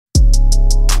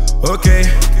Okay.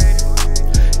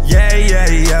 Yeah, yeah,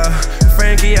 yeah.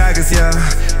 Franky, I guess, yeah.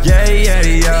 Yeah, yeah,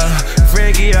 yeah.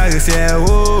 Franky, I guess, yeah.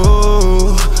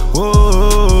 Whoa,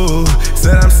 whoa.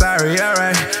 Said I'm sorry,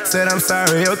 alright. Said I'm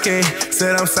sorry, okay.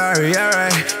 Said I'm sorry,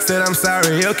 alright. Said I'm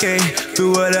sorry, okay.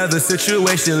 Through whatever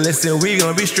situation, listen, we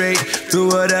gon' be straight. Through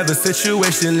whatever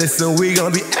situation, listen, we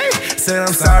gon' be, ay. Said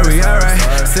I'm sorry, alright.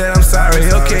 Said I'm sorry,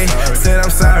 okay. Said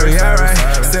I'm sorry, alright.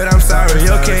 Said I'm sorry,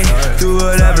 okay. Through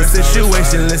whatever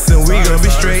situation, listen, we gon' be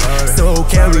straight. So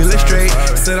can we live straight?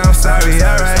 Said I'm sorry,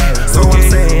 alright. So I'm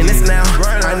saying this now.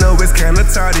 I know it's kinda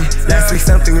tardy. Last week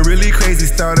something really crazy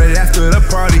started after the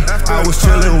party. I was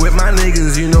chillin' with my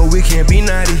niggas, you know we can't be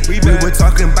naughty. We were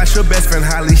talking about your best friend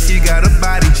Holly, she got a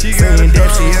body. Saying that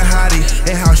she a hottie,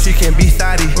 and how she can be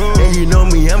thotty. And you know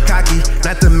me, I'm cocky,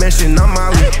 not to mention I'm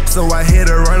Molly. So I hit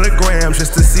her on the gram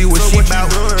just to see what she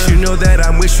bout. She know that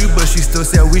I'm with you, but she still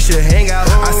said we should hang out.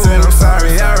 I said I'm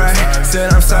sorry, alright.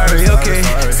 Said I'm sorry, okay.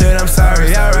 Said I'm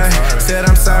sorry, alright. Said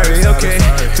I'm sorry, okay.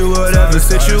 Through whatever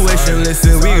situation,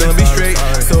 listen, we gon' be straight.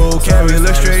 So can we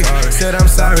look straight? Said I'm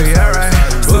sorry, alright.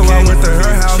 So I went to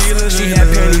her house, she had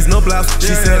panties, no blouse.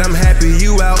 She said I'm happy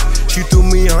you out. She threw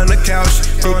me on the couch,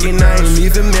 thinking I ain't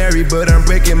even married, but I'm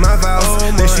breaking my vows.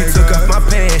 Then she took off my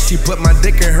pants, she put my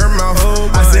dick in her mouth.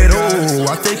 I said,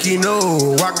 oh, I think you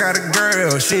know, I got a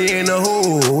girl, she ain't a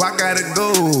hoe, I gotta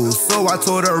go. So I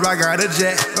told her I got a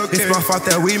jet, it's my fault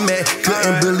that we met.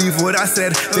 Couldn't believe what I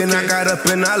said, then I got up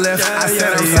and I left. I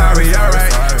said I'm sorry,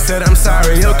 alright. Said I'm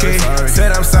sorry, okay.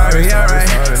 Said I'm sorry, alright.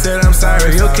 Said I'm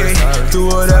sorry, okay. Through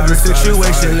whatever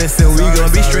situation, listen, we gon'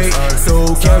 be straight.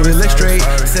 So can we live straight?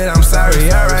 Said I'm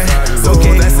sorry, alright.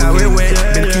 Okay, that's how it went.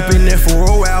 Been keeping it for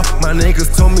a while. My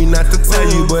niggas told me not to tell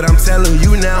you, but I'm telling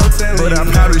you now. But I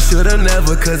probably should've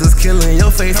never, cause it's killing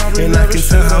your face. And I can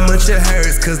tell how much it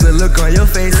hurts, cause the look on your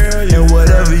face. And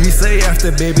whatever you say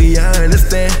after, baby, I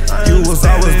understand. You was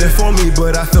always there for me,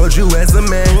 but I felt you as a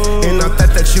man. And I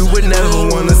thought that you would never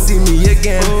wanna see me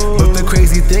again. But the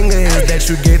crazy thing is that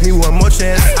you gave me one more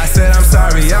chance. I said I'm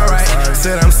sorry, alright.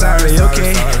 Said I'm sorry,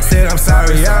 okay. Said I'm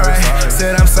sorry, alright.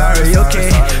 Said I'm sorry, okay.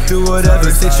 Through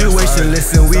whatever situation,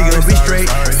 listen, we gon' be straight.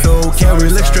 So can we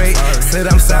look straight? Said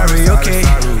I'm sorry, okay.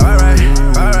 Alright,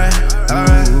 alright.